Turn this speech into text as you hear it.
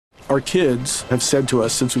Our kids have said to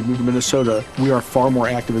us since we moved to Minnesota, we are far more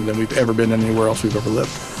active than we've ever been anywhere else we've ever lived.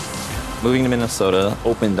 Moving to Minnesota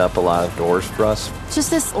opened up a lot of doors for us. Just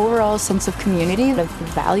this overall sense of community, of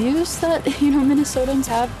values that, Minnesotans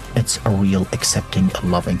have. It's a real accepting,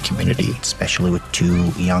 loving community, especially with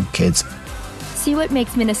 2 young kids. See what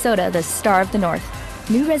makes Minnesota the star of the North.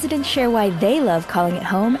 New residents share why they love calling it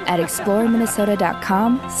home at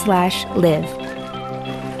exploreminnesota.com/live.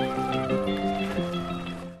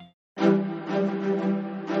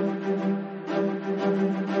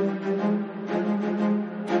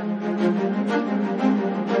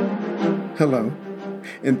 Hello,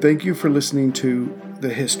 and thank you for listening to The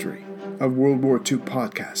History of World War II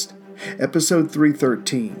podcast, episode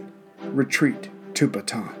 313, Retreat to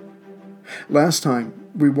Bataan. Last time,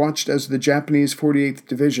 we watched as the Japanese 48th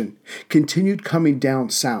Division continued coming down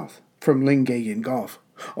south from Lingayen Gulf,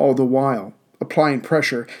 all the while applying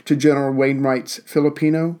pressure to General Wainwright's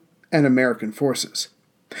Filipino and American forces.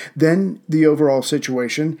 Then the overall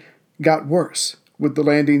situation got worse with the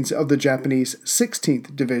landings of the Japanese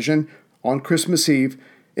 16th Division on Christmas Eve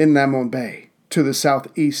in Lamon Bay, to the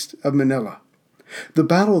southeast of Manila. The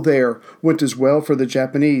battle there went as well for the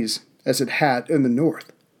Japanese as it had in the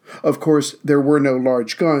north. Of course, there were no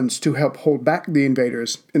large guns to help hold back the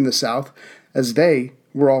invaders in the south, as they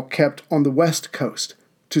were all kept on the west coast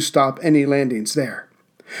to stop any landings there.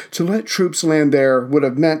 To let troops land there would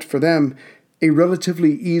have meant for them a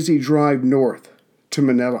relatively easy drive north to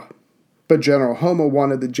Manila. But General Homa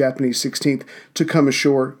wanted the Japanese 16th to come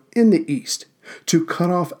ashore in the east to cut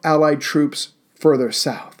off Allied troops further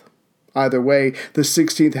south. Either way, the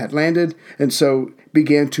 16th had landed and so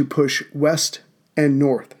began to push west and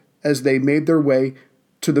north as they made their way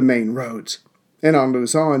to the main roads. And on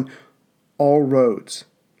Luzon, all roads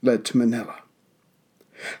led to Manila.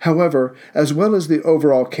 However, as well as the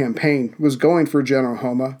overall campaign was going for General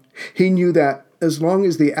Homa, he knew that as long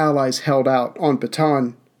as the Allies held out on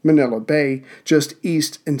Bataan, Manila Bay, just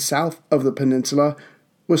east and south of the peninsula,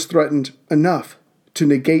 was threatened enough to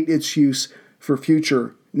negate its use for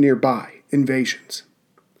future nearby invasions.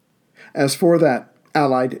 As for that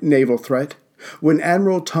Allied naval threat, when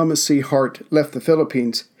Admiral Thomas C. Hart left the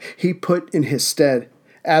Philippines, he put in his stead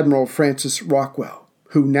Admiral Francis Rockwell,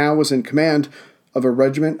 who now was in command of a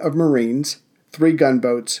regiment of Marines, 3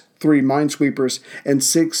 gunboats, 3 minesweepers, and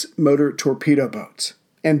 6 motor torpedo boats,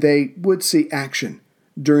 and they would see action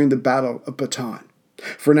during the Battle of Bataan.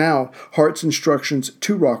 For now, Hart's instructions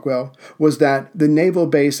to Rockwell was that the naval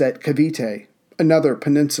base at Cavite, another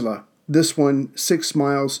peninsula, this one 6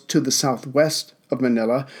 miles to the southwest of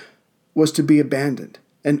Manila, was to be abandoned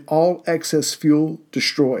and all excess fuel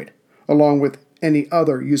destroyed, along with any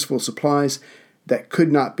other useful supplies that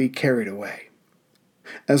could not be carried away.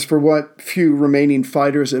 As for what few remaining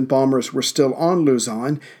fighters and bombers were still on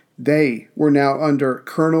Luzon, they were now under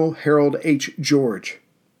Colonel Harold H. George.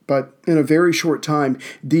 But in a very short time,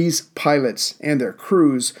 these pilots and their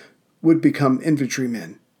crews would become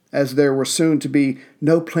infantrymen, as there were soon to be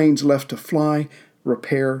no planes left to fly,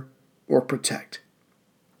 repair, or protect.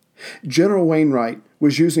 General Wainwright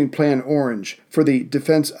was using Plan Orange for the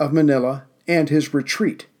defense of Manila and his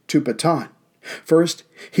retreat to Bataan. First,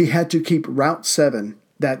 he had to keep Route 7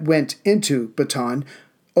 that went into Bataan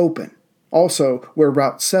open, also where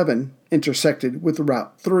Route 7 intersected with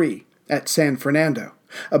Route 3 at San Fernando,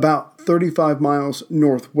 about 35 miles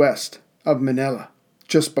northwest of Manila,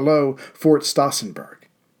 just below Fort Stauffenberg.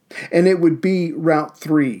 And it would be Route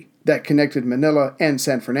 3 that connected Manila and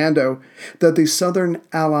San Fernando that the Southern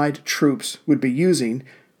Allied troops would be using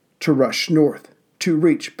to rush north to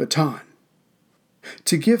reach Bataan.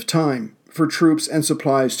 To give time for troops and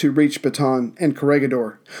supplies to reach Bataan and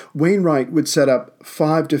Corregidor, Wainwright would set up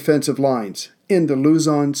 5 defensive lines in the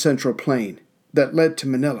Luzon Central Plain that led to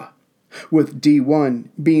Manila, with D1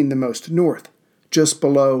 being the most north, just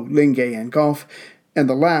below Lingayen Gulf, and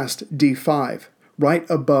the last, D5, right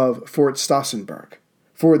above Fort Stauffenberg,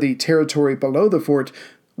 for the territory below the fort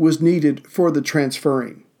was needed for the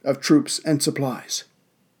transferring of troops and supplies.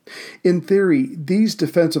 In theory, these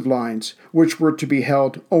defensive lines, which were to be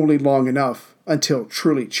held only long enough until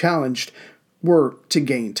truly challenged, were to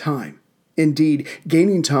gain time. Indeed,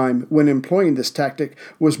 gaining time when employing this tactic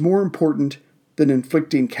was more important than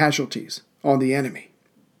inflicting casualties on the enemy.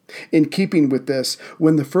 In keeping with this,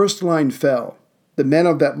 when the first line fell, the men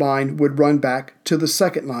of that line would run back to the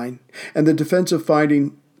second line, and the defensive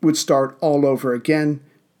fighting would start all over again,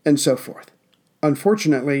 and so forth.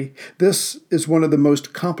 Unfortunately, this is one of the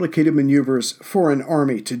most complicated maneuvers for an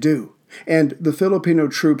army to do, and the Filipino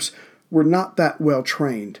troops were not that well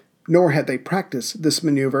trained, nor had they practiced this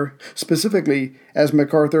maneuver, specifically as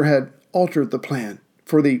MacArthur had altered the plan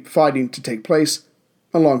for the fighting to take place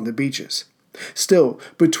along the beaches. Still,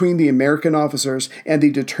 between the American officers and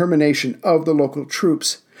the determination of the local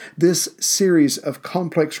troops, this series of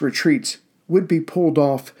complex retreats would be pulled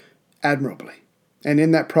off admirably. And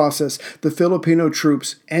in that process, the Filipino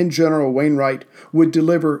troops and General Wainwright would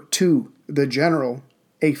deliver to the general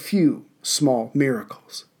a few small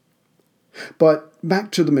miracles. But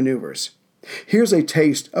back to the maneuvers. Here's a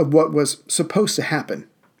taste of what was supposed to happen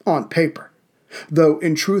on paper, though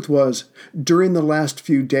in truth was, during the last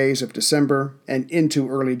few days of December and into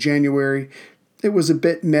early January, it was a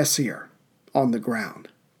bit messier on the ground.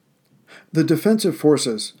 The defensive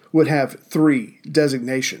forces would have 3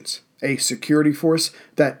 designations: a security force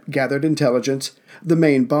that gathered intelligence, the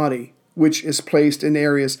main body, which is placed in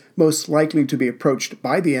areas most likely to be approached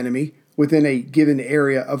by the enemy within a given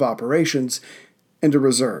area of operations, and a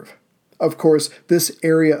reserve. Of course, this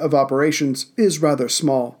area of operations is rather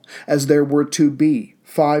small, as there were to be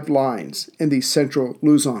 5 lines in the central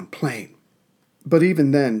Luzon plain. But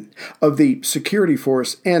even then, of the security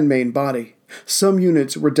force and main body, some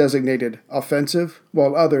units were designated offensive,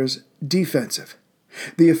 while others defensive.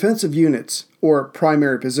 The offensive units, or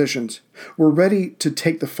primary positions, were ready to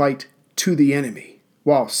take the fight to the enemy,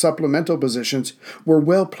 while supplemental positions were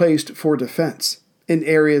well placed for defense in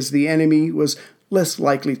areas the enemy was less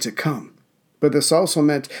likely to come. But this also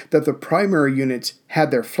meant that the primary units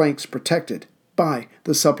had their flanks protected by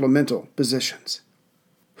the supplemental positions.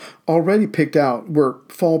 Already picked out were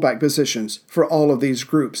fallback positions for all of these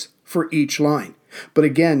groups for each line, but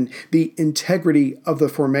again, the integrity of the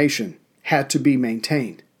formation had to be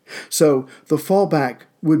maintained. So the fallback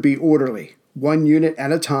would be orderly, 1 unit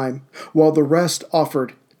at a time, while the rest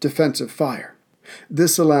offered defensive fire.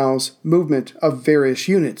 This allows movement of various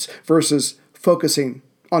units versus focusing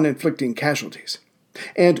on inflicting casualties.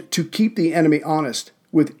 And to keep the enemy honest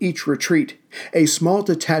with each retreat, a small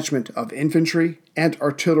detachment of infantry and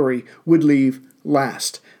artillery would leave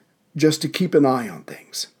last, just to keep an eye on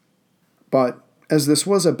things. But as this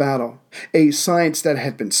was a battle, a science that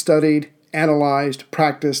had been studied, analyzed,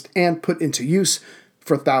 practiced, and put into use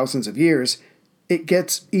for thousands of years, it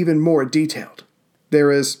gets even more detailed.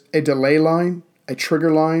 There is a delay line, a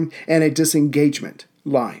trigger line, and a disengagement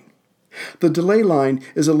line. The delay line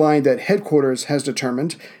is a line that headquarters has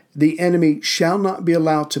determined the enemy shall not be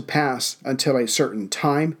allowed to pass until a certain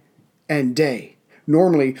time and day,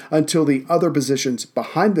 normally until the other positions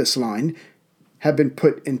behind this line have been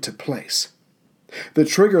put into place. The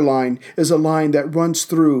trigger line is a line that runs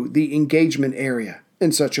through the engagement area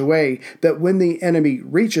in such a way that when the enemy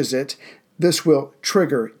reaches it, this will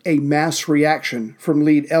trigger a mass reaction from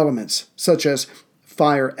lead elements, such as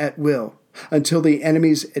fire at will, until the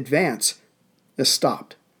enemy's advance is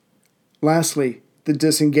stopped. Lastly, the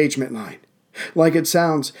disengagement line. Like it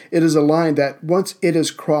sounds, it is a line that once it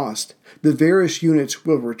is crossed, the various units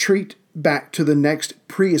will retreat back to the next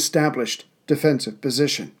pre-established defensive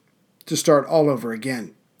position to start all over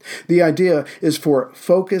again. The idea is for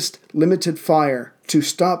focused, limited fire to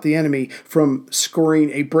stop the enemy from scoring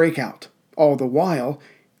a breakout, all the while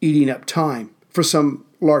eating up time for some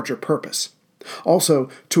larger purpose. Also,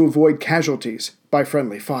 to avoid casualties by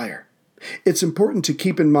friendly fire. It's important to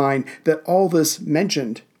keep in mind that all this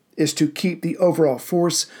mentioned is to keep the overall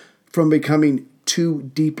force from becoming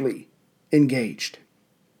too deeply engaged.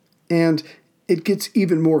 And it gets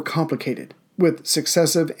even more complicated with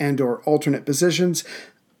successive and/or alternate positions,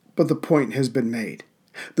 but the point has been made.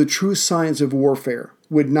 The true science of warfare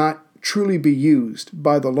would not truly be used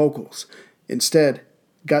by the locals. Instead,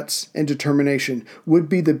 guts and determination would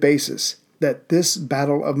be the basis that this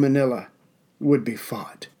Battle of Manila would be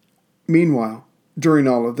fought. Meanwhile, during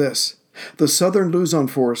all of this, the Southern Luzon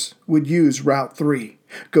force would use Route 3,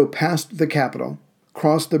 go past the capital,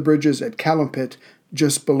 cross the bridges at Calumpit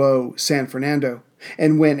just below San Fernando,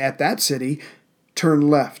 and when at that city, turn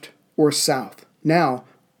left or south, now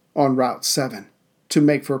on Route 7, to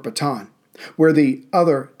make for Bataan, where the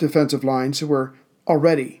other defensive lines were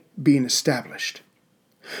already being established.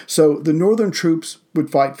 So the northern troops would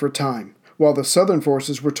fight for time, while the southern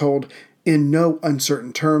forces were told in no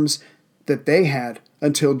uncertain terms that they had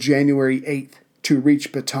until January 8th to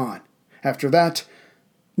reach Bataan. After that,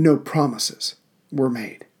 no promises were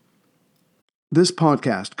made. This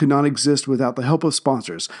podcast could not exist without the help of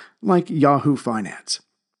sponsors like Yahoo Finance.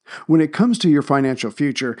 When it comes to your financial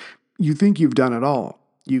future, you think you've done it all.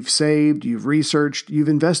 You've saved, you've researched, you've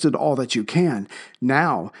invested all that you can.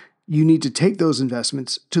 Now, you need to take those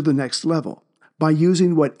investments to the next level by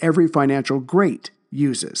using what every financial great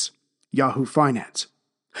uses, Yahoo Finance.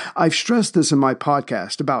 I've stressed this in my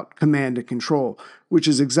podcast about command and control, which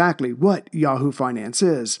is exactly what Yahoo Finance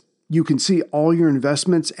is, You can see all your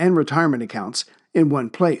investments and retirement accounts in one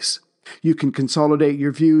place. You can consolidate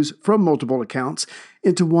your views from multiple accounts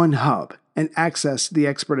into one hub and access the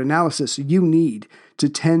expert analysis you need to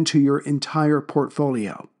tend to your entire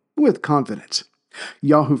portfolio with confidence.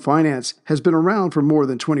 Yahoo Finance has been around for more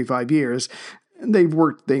than 25 years, and they've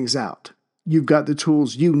worked things out. You've got the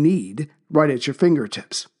tools you need right at your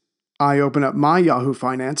fingertips. I open up my Yahoo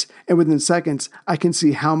Finance, and within seconds, I can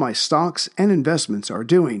see how my stocks and investments are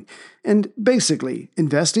doing. And basically,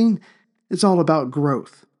 investing is all about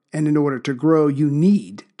growth. And in order to grow, you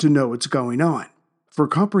need to know what's going on. For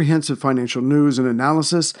comprehensive financial news and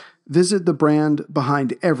analysis, visit the brand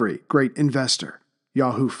behind every great investor,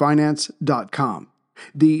 yahoofinance.com.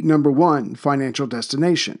 The #1 financial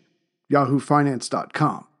destination,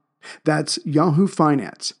 yahoofinance.com. That's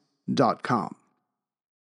yahoofinance.com.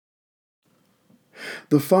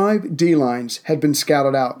 The 5 D lines had been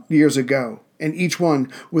scouted out years ago, and each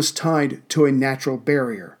one was tied to a natural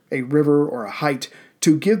barrier, a river or a height,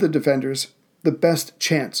 to give the defenders the best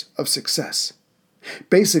chance of success.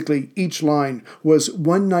 Basically, each line was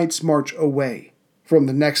one night's march away from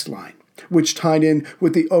the next line, which tied in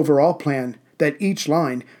with the overall plan that each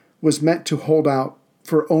line was meant to hold out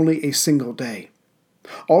for only a single day.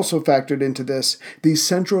 Also factored into this, the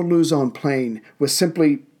central Luzon plain was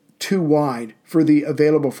simply too wide for the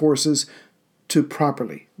available forces to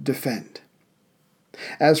properly defend.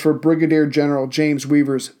 As for Brigadier General James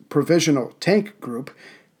Weaver's Provisional Tank Group,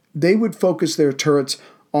 they would focus their turrets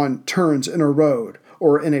on turns in a road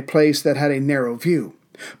or in a place that had a narrow view,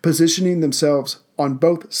 positioning themselves on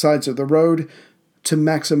both sides of the road to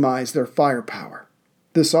maximize their firepower.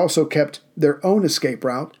 This also kept their own escape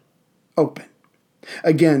route open.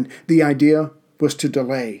 Again, the idea was to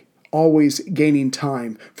delay, always gaining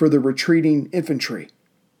time for the retreating infantry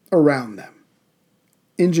around them.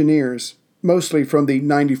 Engineers, mostly from the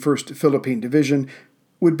 91st Philippine Division,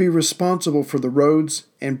 would be responsible for the roads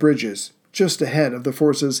and bridges just ahead of the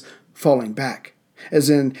forces falling back, as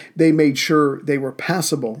in they made sure they were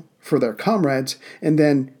passable for their comrades and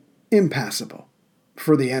then impassable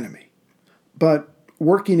for the enemy. But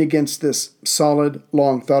working against this solid,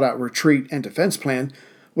 long thought-out retreat and defense plan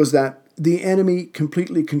was that the enemy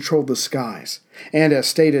completely controlled the skies, and as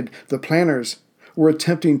stated, the planners were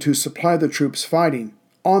attempting to supply the troops fighting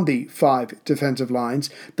on the 5 defensive lines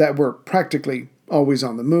that were practically always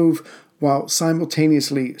on the move, while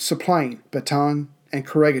simultaneously supplying Bataan and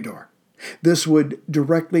Corregidor. This would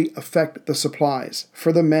directly affect the supplies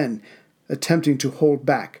for the men attempting to hold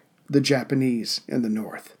back the Japanese in the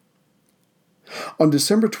north. On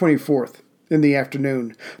December 24th, in the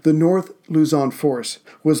afternoon, the North Luzon force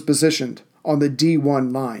was positioned on the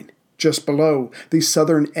D1 line, just below the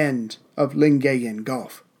southern end of Lingayen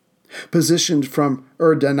Gulf. Positioned from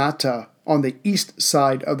Urdaneta on the east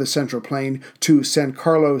side of the Central Plain to San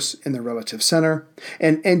Carlos in the relative center,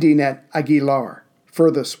 and ending at Aguilar,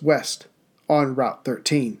 furthest west, on Route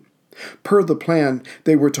 13. Per the plan,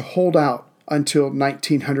 they were to hold out until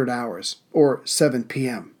 1900 hours, or 7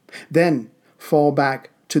 p.m., then fall back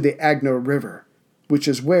to the Agno River, which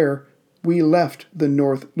is where we left the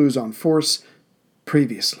North Luzon force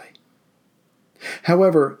previously.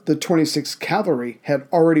 However, the 26th Cavalry had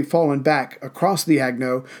already fallen back across the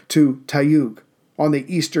Agno to Tayug, on the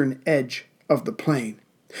eastern edge of the plain.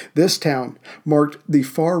 This town marked the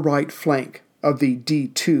far right flank of the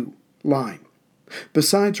D2 line.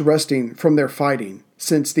 Besides resting from their fighting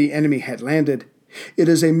since the enemy had landed, it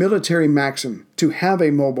is a military maxim to have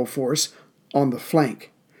a mobile force on the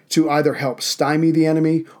flank to either help stymie the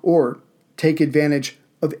enemy or take advantage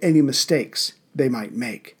of any mistakes they might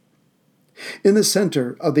make. In the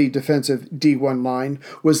center of the defensive D1 line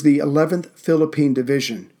was the 11th Philippine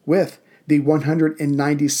Division with the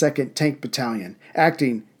 192nd Tank Battalion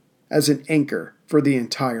acting as an anchor for the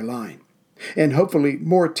entire line, and hopefully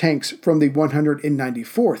more tanks from the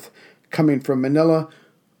 194th coming from Manila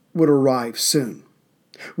would arrive soon,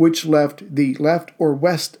 which left the left or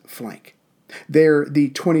west flank. There, the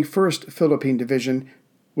 21st Philippine Division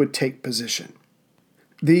would take position.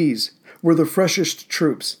 These were the freshest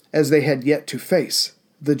troops, as they had yet to face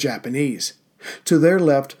the Japanese. To their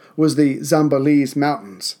left was the Zambales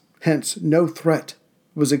Mountains, hence no threat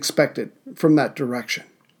was expected from that direction.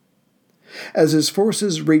 As his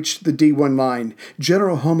forces reached the D1 line,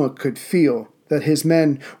 General Homa could feel that his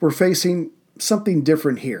men were facing something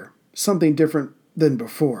different here, something different than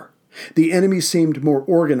before. The enemy seemed more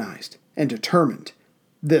organized and determined.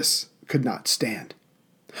 This could not stand.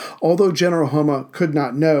 Although General Homa could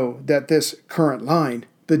not know that this current line,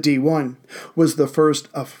 the D1, was the first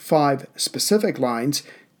of 5 specific lines,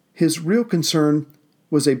 his real concern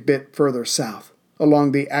was a bit further south,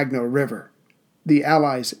 along the Agno River, the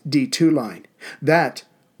Allies' D2 line. That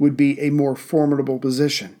would be a more formidable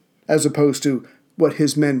position, as opposed to what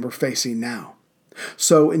his men were facing now.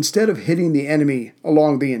 So instead of hitting the enemy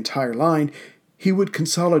along the entire line, he would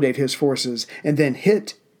consolidate his forces and then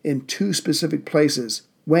hit in two specific places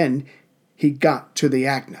when he got to the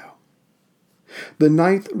Agno. The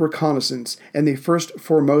 9th Reconnaissance and the 1st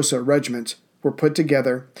Formosa Regiment were put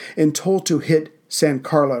together and told to hit San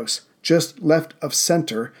Carlos, just left of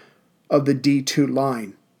center of the D2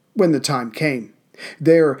 line, when the time came.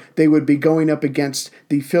 There they would be going up against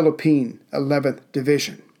the Philippine 11th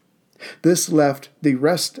Division. This left the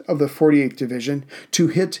rest of the 48th Division to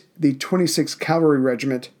hit the 26th Cavalry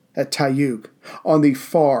Regiment at Tayug on the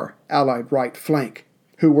far Allied right flank,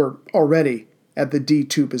 who were already at the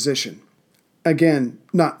D2 position. Again,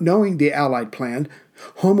 not knowing the Allied plan,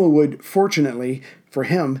 Homo would, fortunately for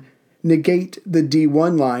him, negate the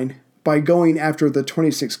D1 line by going after the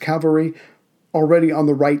 26th Cavalry already on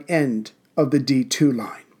the right end of the D2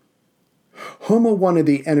 line. Homo wanted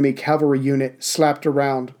the enemy cavalry unit slapped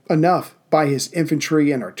around enough by his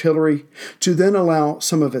infantry and artillery to then allow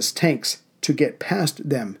some of his tanks to get past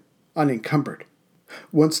them unencumbered.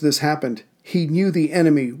 Once this happened, he knew the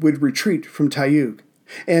enemy would retreat from Tayug,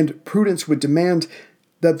 and prudence would demand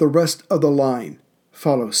that the rest of the line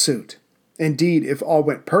follow suit. Indeed, if all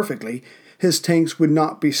went perfectly, his tanks would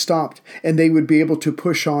not be stopped, and they would be able to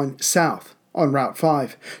push on south on Route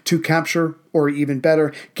 5 to capture, or even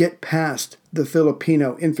better, get past the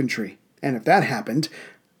Filipino infantry. And if that happened,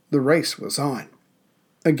 the race was on.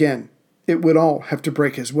 Again, it would all have to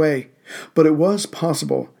break his way, but it was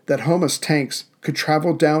possible that Homo's tanks could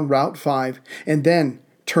travel down Route 5 and then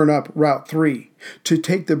turn up Route 3 to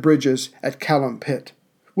take the bridges at Calumpit,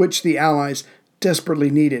 which the Allies desperately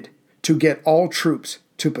needed to get all troops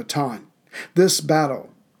to Bataan. This battle,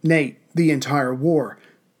 nay, the entire war,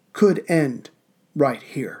 could end right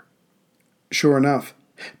here. Sure enough,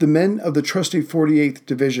 the men of the trusty 48th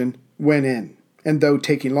Division went in, and though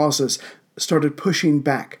taking losses, started pushing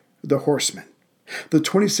back the horsemen. The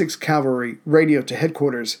 26th Cavalry radioed to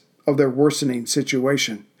headquarters of their worsening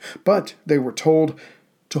situation, but they were told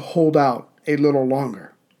to hold out a little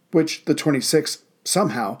longer, which the 26th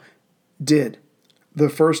somehow did. The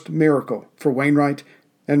first miracle for Wainwright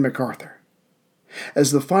and MacArthur.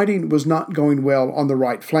 As the fighting was not going well on the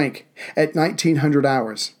right flank, at 1900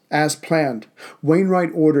 hours, as planned,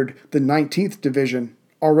 Wainwright ordered the 19th Division,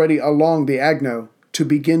 already along the Agno, to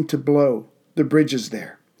begin to blow the bridges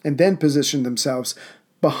there, and then position themselves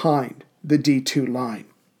behind the D2 line.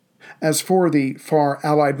 As for the far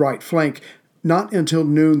Allied right flank, not until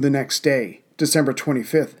noon the next day, December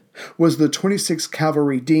 25th, was the 26th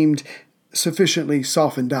Cavalry deemed sufficiently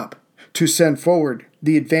softened up to send forward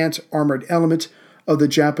the advance armored element of the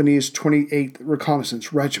Japanese 28th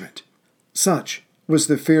Reconnaissance Regiment. Such was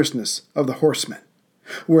the fierceness of the horsemen,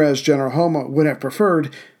 whereas General Homo would have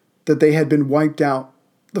preferred that they had been wiped out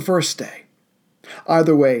the first day.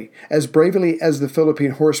 Either way, as bravely as the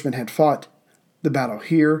Philippine horsemen had fought, the battle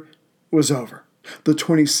here was over. The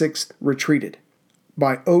 26th retreated.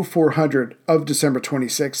 By 0400 of December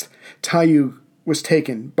 26th, Tayug was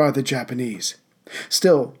taken by the Japanese.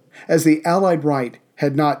 Still, as the Allied right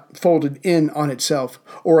had not folded in on itself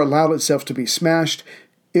or allowed itself to be smashed,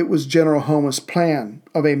 it was General Homo's plan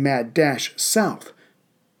of a mad dash south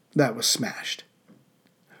that was smashed.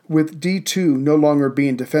 With D2 no longer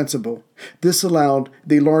being defensible, this allowed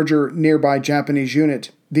the larger nearby Japanese unit,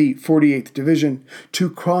 the 48th Division, to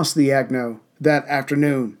cross the Agno that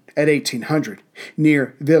afternoon at 1800,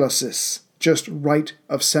 near Villasis, just right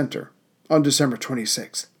of center, on December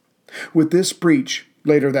 26th. With this breach,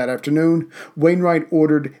 later that afternoon, Wainwright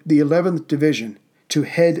ordered the 11th Division to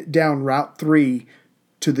head down Route 3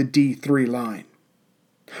 to the D3 line.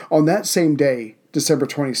 On that same day, December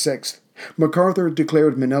 26th, MacArthur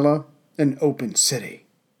declared Manila an open city.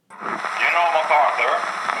 General MacArthur,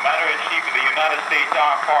 Commander-in-Chief of the United States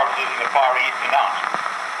Armed Forces in the Far East, announced,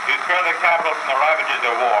 to spare the capital from the ravages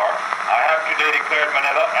of war, I have today declared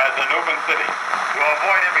Manila as an open city. To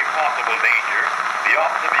avoid every possible danger, the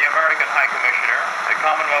Office of the American High Commissioner, the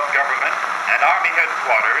Commonwealth Government, and Army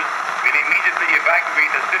headquarters will immediately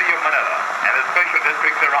evacuate the city of Manila and the special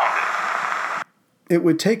districts around it. It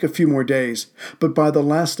would take a few more days, but by the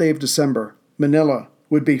last day of December, Manila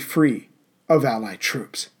would be free of Allied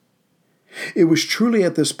troops. It was truly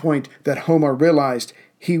at this point that Homo realized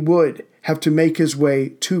he would have to make his way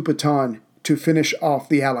to Bataan to finish off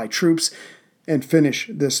the Allied troops and finish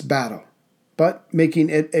this battle. But making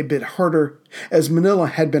it a bit harder, as Manila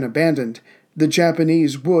had been abandoned, the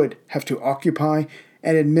Japanese would have to occupy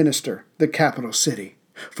and administer the capital city,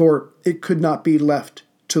 for it could not be left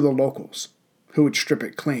to the locals, who would strip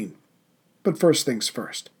it clean. But first things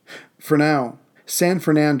first. For now, San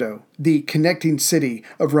Fernando, the connecting city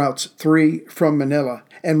of Routes 3 from Manila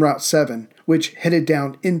and Route 7, which headed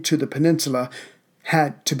down into the peninsula,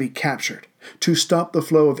 had to be captured to stop the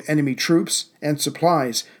flow of enemy troops and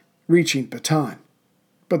supplies reaching Bataan.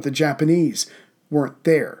 But the Japanese weren't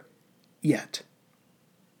there yet.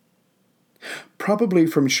 Probably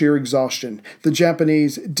from sheer exhaustion, the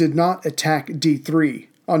Japanese did not attack D3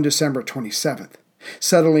 on December 27th,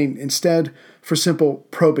 settling instead for simple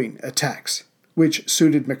probing attacks, which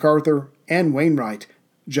suited MacArthur and Wainwright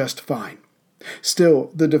just fine.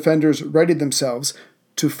 Still, the defenders readied themselves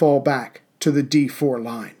to fall back to the D4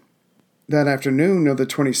 line. That afternoon of the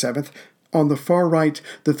 27th, on the far right,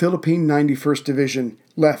 the Philippine 91st Division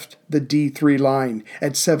left the D3 line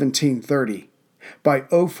at 17:30. By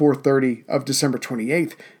 04:30 of December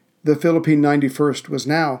 28th, the Philippine 91st was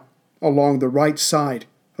now along the right side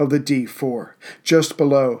of the D4, just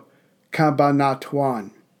below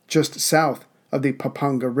Cabanatuan, just south of the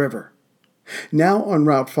Pampanga River. Now on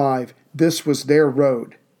Route 5, this was their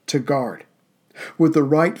road to guard. With the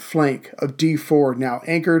right flank of D4 now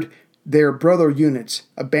anchored, their brother units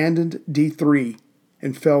abandoned D3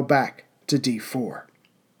 and fell back to D4.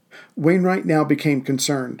 Wainwright now became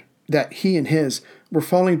concerned that he and his were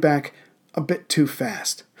falling back a bit too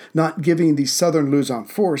fast, not giving the Southern Luzon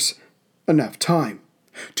force enough time.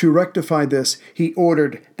 To rectify this, he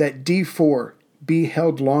ordered that D4 be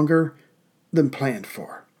held longer than planned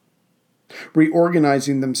for.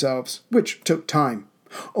 Reorganizing themselves, which took time,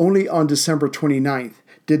 only on December 29th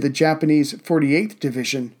did the Japanese 48th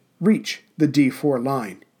Division reach the D4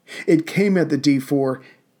 line. It came at the D4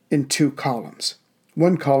 in two columns.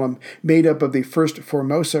 One column, made up of the 1st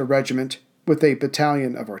Formosa Regiment with a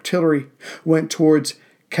battalion of artillery, went towards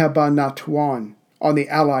Cabanatuan on the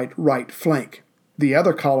Allied right flank. The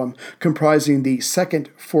other column, comprising the 2nd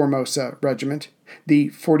Formosa Regiment, the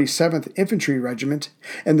 47th Infantry Regiment,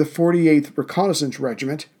 and the 48th Reconnaissance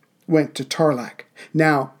Regiment, went to Tarlac,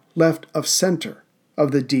 now left of center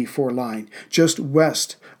of the D4 line, just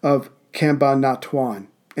west of Cabanatuan.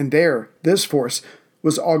 And there, this force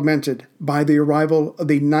was augmented by the arrival of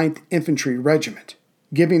the 9th Infantry Regiment,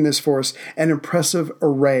 giving this force an impressive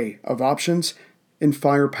array of options in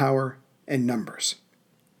firepower and numbers.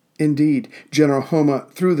 Indeed, General Homa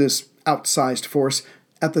threw this outsized force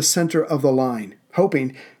at the center of the line,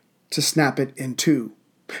 hoping to snap it in two.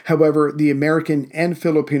 However, the American and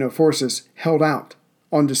Filipino forces held out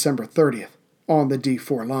on December 30th on the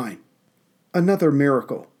D4 line. Another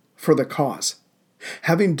miracle for the cause.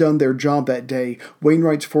 Having done their job that day,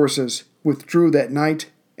 Wainwright's forces withdrew that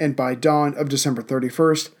night, and by dawn of December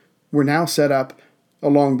 31st, were now set up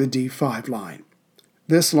along the D5 line.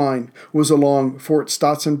 This line was along Fort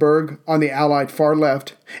Stotzenburg on the Allied far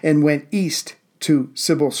left and went east to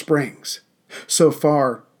Sibyl Springs. So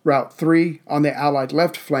far, Route 3 on the Allied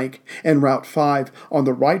left flank and Route 5 on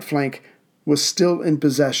the right flank was still in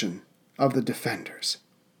possession of the defenders.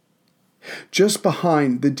 Just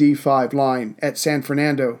behind the D5 line at San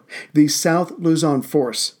Fernando, the South Luzon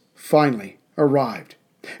force finally arrived.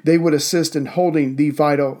 They would assist in holding the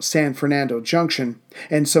vital San Fernando Junction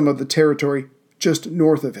and some of the territory just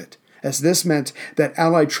north of it, as this meant that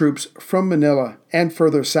Allied troops from Manila and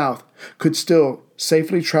further south could still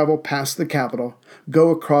safely travel past the capital, go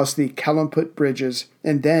across the Calumput bridges,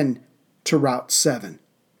 and then to Route 7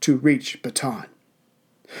 to reach Bataan.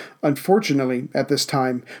 Unfortunately, at this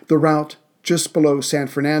time, the route just below San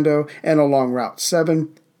Fernando and along Route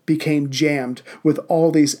 7 became jammed with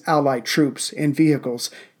all these Allied troops and vehicles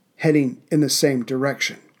heading in the same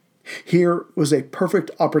direction. Here was a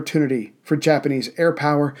perfect opportunity for Japanese air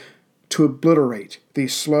power to obliterate the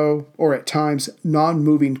slow, or at times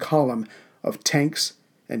non-moving column of tanks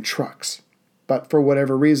and trucks. But for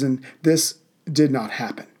whatever reason, this did not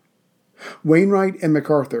happen. Wainwright and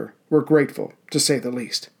MacArthur were grateful, to say the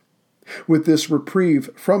least. With this reprieve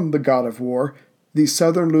from the god of war, the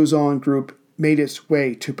Southern Luzon group made its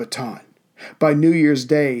way to Bataan. By New Year's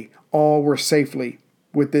Day, all were safely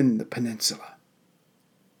within the peninsula.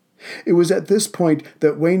 It was at this point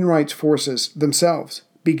that Wainwright's forces themselves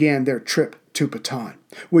began their trip to Bataan,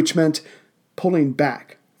 which meant pulling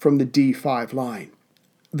back from the D5 line.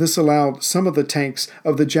 This allowed some of the tanks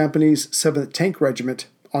of the Japanese 7th Tank Regiment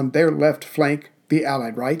on their left flank, the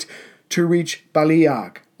Allied right, to reach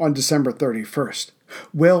Baliag on December 31st,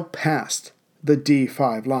 well past the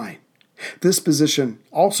D5 line. This position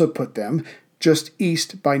also put them just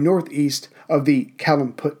east by northeast of the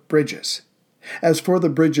Calumput bridges. As for the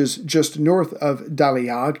bridges just north of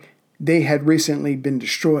Daliag, they had recently been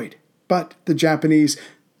destroyed but the Japanese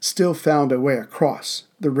still found a way across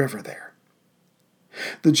the river there.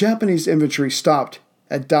 The Japanese infantry stopped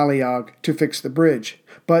at Daliag to fix the bridge,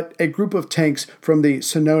 but a group of tanks from the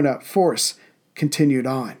Sonona Force continued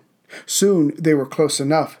on. Soon they were close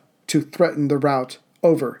enough to threaten the route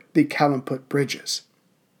over the Kalamput bridges.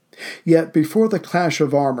 Yet before the clash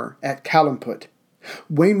of armor at Kalamput,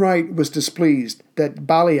 Wainwright was displeased that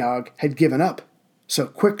Baliag had given up so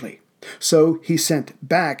quickly, so he sent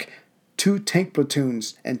back 2 tank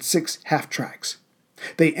platoons and 6 half-tracks.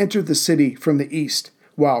 They entered the city from the east,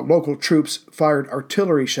 while local troops fired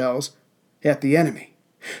artillery shells at the enemy.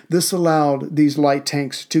 This allowed these light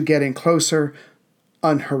tanks to get in closer,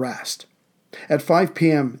 unharassed. At 5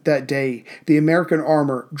 p.m. that day, the American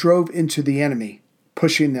armor drove into the enemy,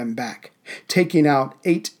 pushing them back, taking out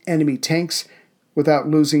 8 enemy tanks without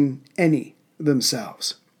losing any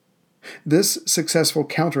themselves. This successful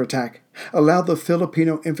counterattack allowed the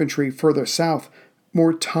Filipino infantry further south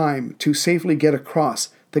more time to safely get across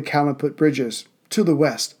the Kalamput bridges to the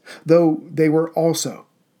west, though they were also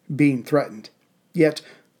being threatened. Yet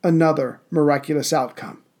another miraculous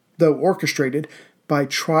outcome, though orchestrated by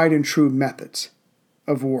tried-and-true methods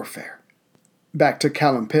of warfare. Back to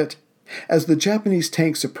Kalamput. As the Japanese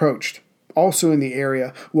tanks approached, also in the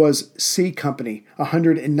area was C Company,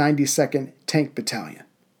 192nd Tank Battalion.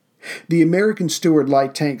 The American Stuart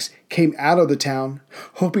light tanks came out of the town,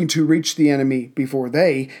 hoping to reach the enemy before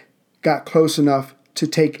they got close enough to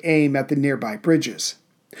take aim at the nearby bridges.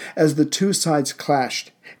 As the two sides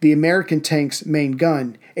clashed, the American tank's main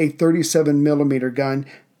gun, a 37mm gun,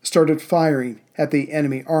 started firing at the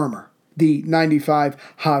enemy armor. The 95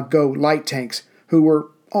 Ha-Go light tanks, who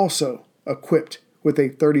were also equipped with a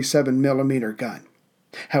 37mm gun.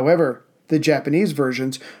 However, the Japanese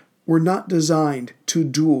versions were not designed to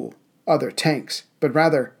duel other tanks, but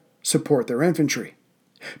rather support their infantry.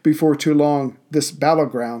 Before too long, this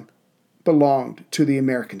battleground belonged to the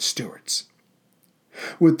American Stuarts.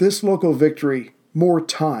 With this local victory, more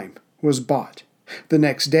time was bought. The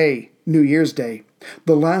next day, New Year's Day,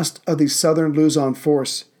 the last of the Southern Luzon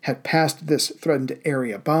force had passed this threatened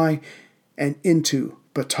area by and into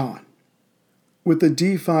Bataan. With the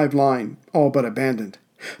D5 line all but abandoned,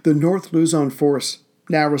 the North Luzon force,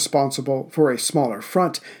 now responsible for a smaller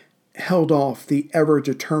front, held off the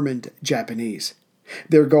ever-determined Japanese.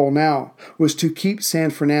 Their goal now was to keep San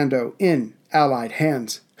Fernando in Allied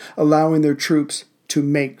hands, allowing their troops to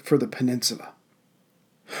make for the peninsula.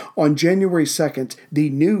 On January 2nd, the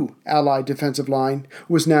new Allied defensive line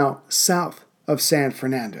was now south of San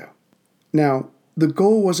Fernando. Now, the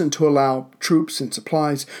goal wasn't to allow troops and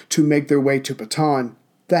supplies to make their way to Bataan.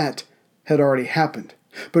 That had already happened,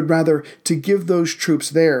 but rather to give those troops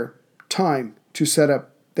there time to set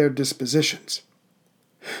up their dispositions.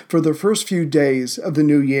 For the first few days of the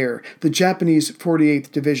new year, the Japanese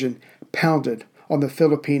 48th Division pounded on the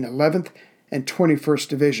Philippine 11th and 21st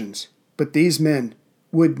Divisions, but these men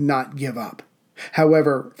would not give up.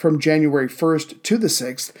 However, from January 1st to the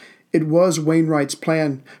 6th, it was Wainwright's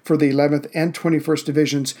plan for the 11th and 21st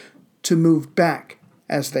Divisions to move back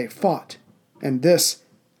as they fought, and this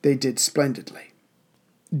they did splendidly.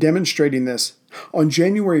 Demonstrating this, on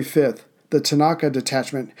January 5th, the Tanaka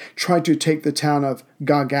detachment tried to take the town of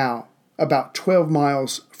Gagao, about 12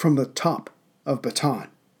 miles from the top of Bataan.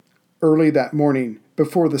 Early that morning,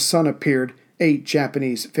 before the sun appeared, a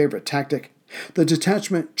Japanese favorite tactic, the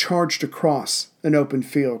detachment charged across an open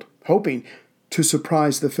field, hoping to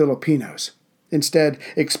surprise the Filipinos. Instead,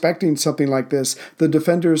 expecting something like this, the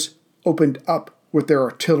defenders opened up with their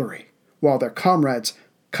artillery, while their comrades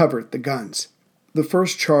covered the guns. The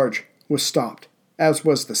first charge was stopped, as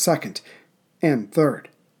was the second and third.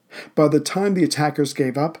 By the time the attackers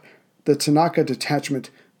gave up, the Tanaka detachment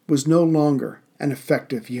was no longer an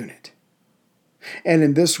effective unit. And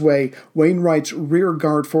in this way, Wainwright's rear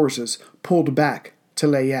guard forces pulled back to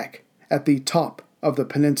Layek, at the top of the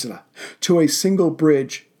peninsula, to a single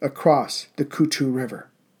bridge across the Kutu River.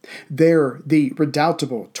 There, the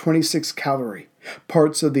redoubtable 26th Cavalry,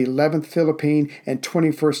 parts of the 11th Philippine and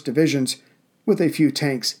 21st Divisions, with a few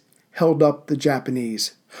tanks, held up the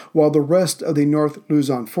Japanese, while the rest of the North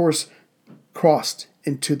Luzon force crossed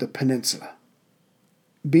into the peninsula.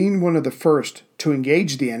 Being one of the first to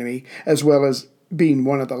engage the enemy, as well as being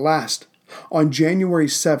one of the last, on January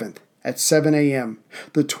 7th at 7 a.m.,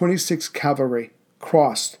 the 26th Cavalry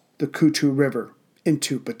crossed the Kutu River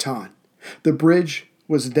into Bataan. The bridge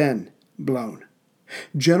was then blown.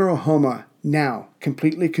 General Homa now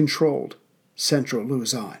completely controlled central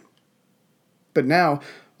Luzon. But now,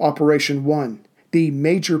 Operation 1, the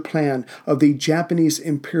major plan of the Japanese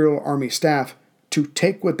Imperial Army staff to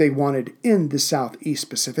take what they wanted in the Southeast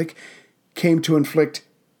Pacific, came to inflict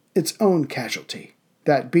its own casualty,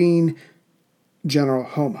 that being General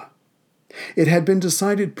Homa. It had been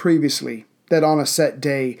decided previously that on a set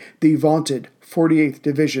day, the vaunted 48th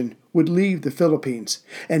Division would leave the Philippines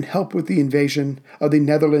and help with the invasion of the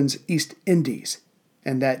Netherlands East Indies,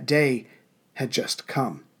 and that day had just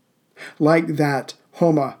come. Like that,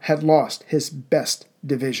 Homa had lost his best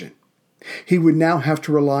division. He would now have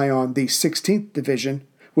to rely on the 16th Division,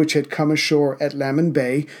 which had come ashore at Lamon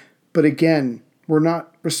Bay, but again were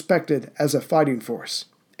not respected as a fighting force,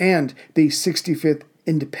 and the 65th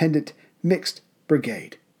Independent Mixed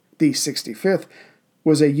Brigade. The 65th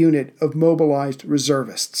was a unit of mobilized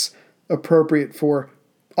reservists, appropriate for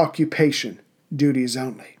occupation duties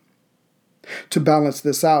only. To balance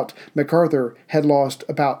this out, MacArthur had lost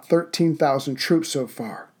about 13,000 troops so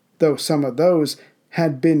far, though some of those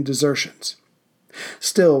had been desertions.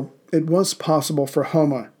 Still, it was possible for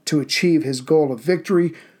Homa to achieve his goal of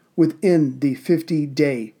victory within the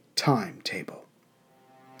 50-day timetable.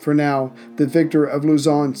 For now, the victor of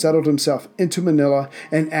Luzon settled himself into Manila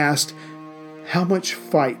and asked, how much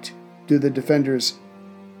fight do the defenders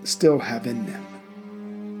still have in them?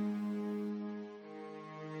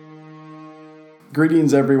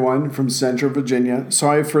 Greetings, everyone, from Central Virginia.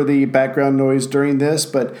 Sorry for the background noise during this,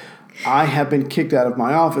 but I have been kicked out of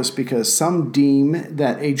my office because some deem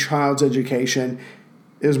that a child's education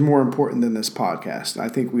is more important than this podcast. I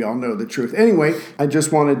think we all know the truth. Anyway, I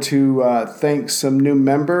just wanted to thank some new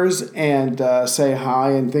members and say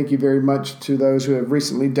hi and thank you very much to those who have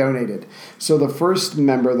recently donated. So the first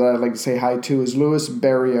member that I'd like to say hi to is Louis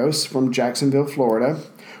Barrios from Jacksonville, Florida,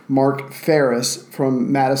 Mark Ferris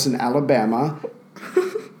from Madison, Alabama,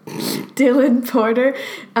 Dylan Porter,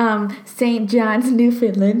 St. John's,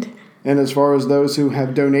 Newfoundland. And as far as those who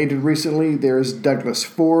have donated recently, there's Douglas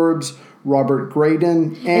Forbes, Robert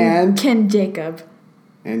Graydon, and Ken Jacob.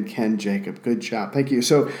 And Ken Jacob. Good job. Thank you.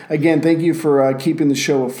 So, again, thank you for keeping the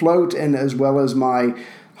show afloat, and as well as my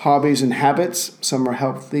hobbies and habits. Some are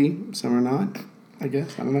healthy, some are not, I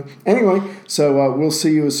guess. I don't know. Anyway, so we'll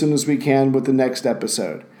see you as soon as we can with the next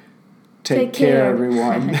episode. Take care,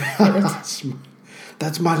 everyone.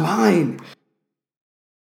 That's my line.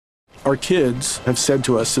 Our kids have said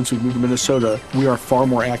to us since we moved to Minnesota, we are far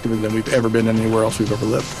more active than we've ever been anywhere else we've ever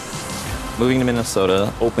lived. Moving to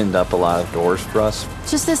Minnesota opened up a lot of doors for us.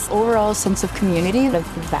 Just this overall sense of community, of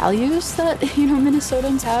values that,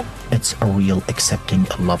 Minnesotans have. It's a real accepting,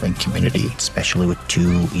 loving community, especially with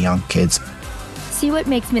two young kids. See what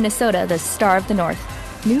makes Minnesota the star of the North.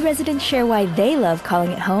 New residents share why they love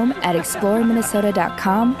calling it home at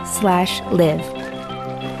exploreminnesota.com/live.